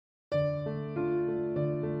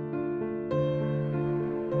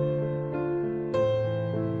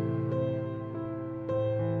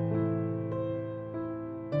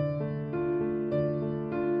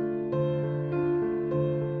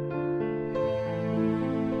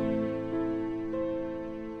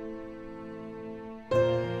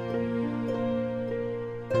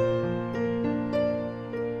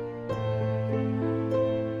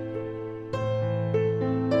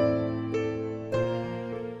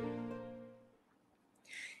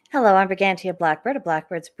Hello, I'm Brigantia Blackbird, a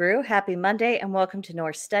Blackbird's Brew. Happy Monday and welcome to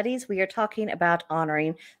Norse Studies. We are talking about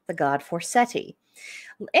honoring the god Forseti.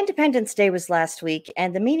 Independence Day was last week,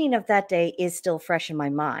 and the meaning of that day is still fresh in my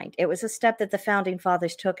mind. It was a step that the Founding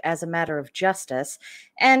Fathers took as a matter of justice,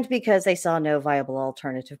 and because they saw no viable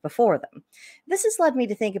alternative before them. This has led me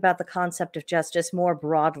to think about the concept of justice more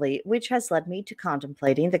broadly, which has led me to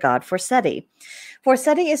contemplating the god Forseti.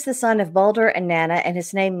 Forseti is the son of Baldur and Nanna, and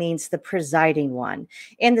his name means the presiding one,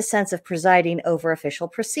 in the sense of presiding over official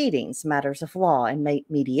proceedings, matters of law, and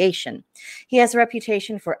mediation. He has a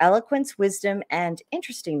reputation for eloquence, wisdom, and,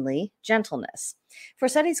 interestingly, gentleness.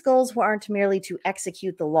 Forseti's goals weren't merely to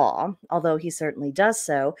execute the law, although he certainly does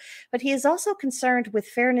so, but he is also concerned with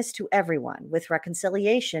fairness to everyone, with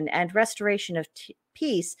reconciliation and restoration of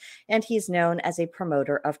peace, and he is known as a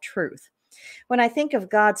promoter of truth. When I think of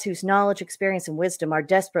gods whose knowledge, experience, and wisdom are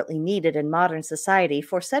desperately needed in modern society,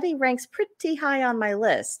 Forseti ranks pretty high on my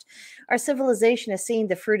list. Our civilization has seen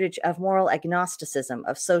the fruitage of moral agnosticism,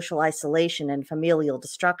 of social isolation, and familial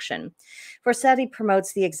destruction. Forseti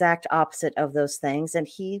promotes the exact opposite of those things, and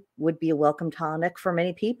he would be a welcome tonic for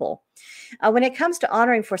many people. When it comes to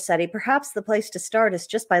honoring Forseti, perhaps the place to start is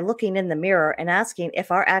just by looking in the mirror and asking if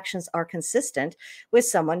our actions are consistent with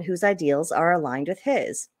someone whose ideals are aligned with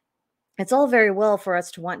his. It's all very well for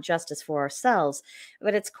us to want justice for ourselves,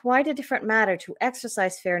 but it's quite a different matter to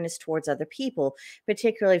exercise fairness towards other people,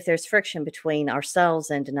 particularly if there's friction between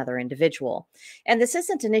ourselves and another individual. And this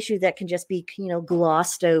isn't an issue that can just be,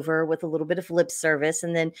 glossed over with a little bit of lip service,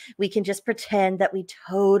 and then we can just pretend that we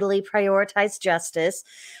totally prioritize justice.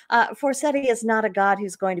 Forseti is not a god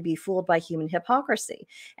who's going to be fooled by human hypocrisy,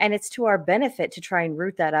 and it's to our benefit to try and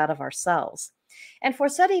root that out of ourselves. And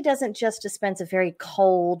Forseti doesn't just dispense a very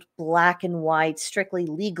cold, black and white, strictly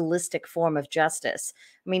legalistic form of justice.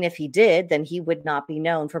 I mean, if he did, then he would not be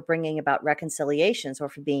known for bringing about reconciliations or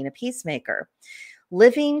for being a peacemaker.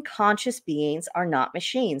 Living, conscious beings are not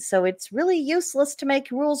machines, so it's really useless to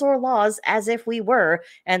make rules or laws as if we were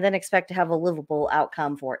and then expect to have a livable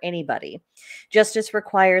outcome for anybody. Justice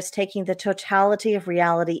requires taking the totality of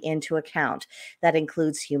reality into account. That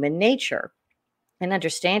includes human nature, and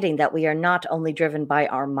understanding that we are not only driven by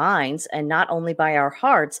our minds and not only by our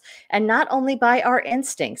hearts and not only by our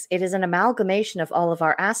instincts. It is an amalgamation of all of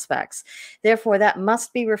our aspects. Therefore, that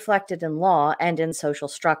must be reflected in law and in social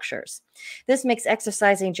structures. This makes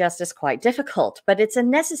exercising justice quite difficult, but it's a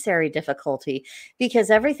necessary difficulty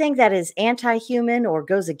because everything that is anti-human or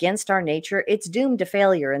goes against our nature, it's doomed to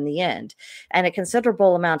failure in the end, and a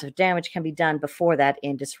considerable amount of damage can be done before that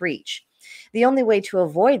end is reached. The only way to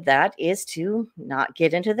avoid that is to not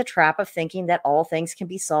get into the trap of thinking that all things can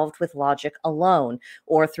be solved with logic alone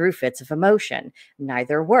or through fits of emotion.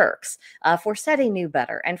 Neither works. Forseti knew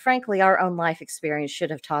better, and frankly, our own life experience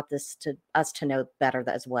should have taught this to us to know better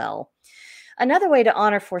as well. Another way to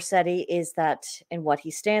honor Forseti is that in what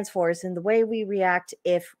he stands for is in the way we react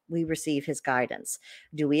if we receive his guidance.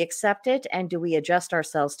 Do we accept it and do we adjust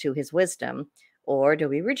ourselves to his wisdom? Or do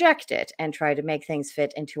we reject it and try to make things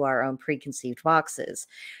fit into our own preconceived boxes?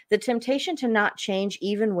 The temptation to not change,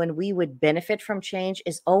 even when we would benefit from change,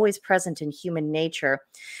 is always present in human nature,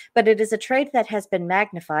 but it is a trait that has been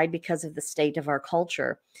magnified because of the state of our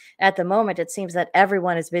culture. At the moment, it seems that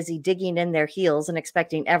everyone is busy digging in their heels and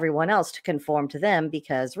expecting everyone else to conform to them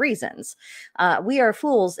because reasons. We are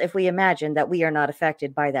fools if we imagine that we are not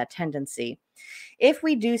affected by that tendency. If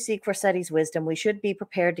we do seek Forseti's wisdom, we should be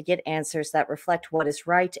prepared to get answers that reflect what is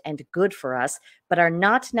right and good for us, but are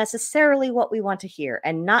not necessarily what we want to hear,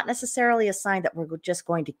 and not necessarily a sign that we're just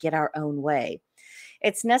going to get our own way.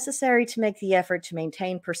 It's necessary to make the effort to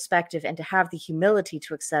maintain perspective and to have the humility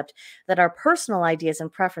to accept that our personal ideas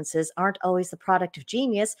and preferences aren't always the product of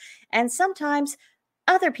genius, and sometimes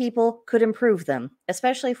other people could improve them,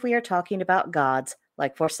 especially if we are talking about gods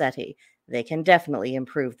like Forseti. They can definitely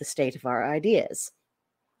improve the state of our ideas.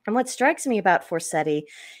 And what strikes me about Forseti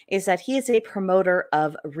is that he is a promoter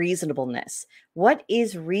of reasonableness. What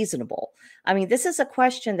is reasonable? I mean, this is a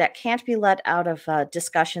question that can't be let out of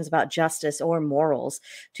discussions about justice or morals.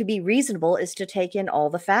 To be reasonable is to take in all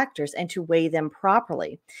the factors and to weigh them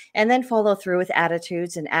properly, and then follow through with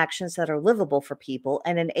attitudes and actions that are livable for people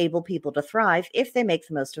and enable people to thrive if they make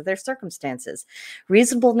the most of their circumstances.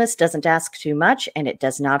 Reasonableness doesn't ask too much, and it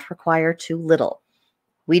does not require too little.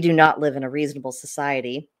 We do not live in a reasonable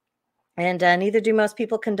society, and neither do most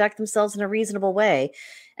people conduct themselves in a reasonable way.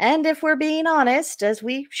 And if we're being honest, as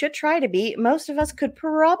we should try to be, most of us could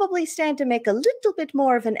probably stand to make a little bit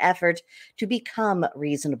more of an effort to become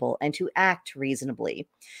reasonable and to act reasonably.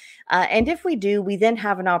 And if we do, we then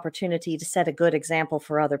have an opportunity to set a good example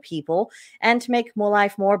for other people and to make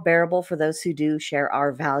life more bearable for those who do share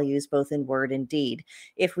our values, both in word and deed.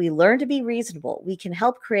 If we learn to be reasonable, we can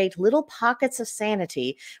help create little pockets of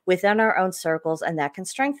sanity within our own circles, and that can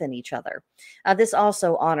strengthen each other. This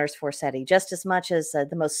also honors Forseti just as much as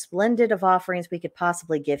the most splendid of offerings we could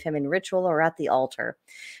possibly give him in ritual or at the altar.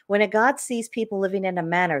 When a god sees people living in a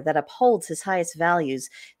manner that upholds his highest values,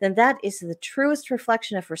 then that is the truest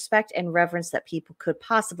reflection of respect and reverence that people could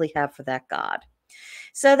possibly have for that god.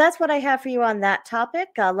 So that's what I have for you on that topic.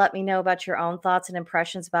 Let me know about your own thoughts and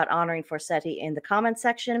impressions about honoring Forseti in the comments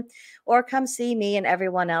section, or come see me and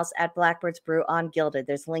everyone else at Blackbird's Brew on Gilded.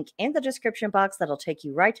 There's a link in the description box that'll take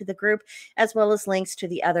you right to the group, as well as links to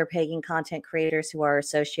the other pagan content creators who are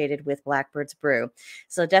associated with Blackbird's Brew.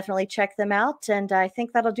 So definitely check them out, and I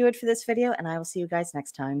think that'll do it for this video, and I will see you guys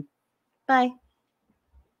next time. Bye.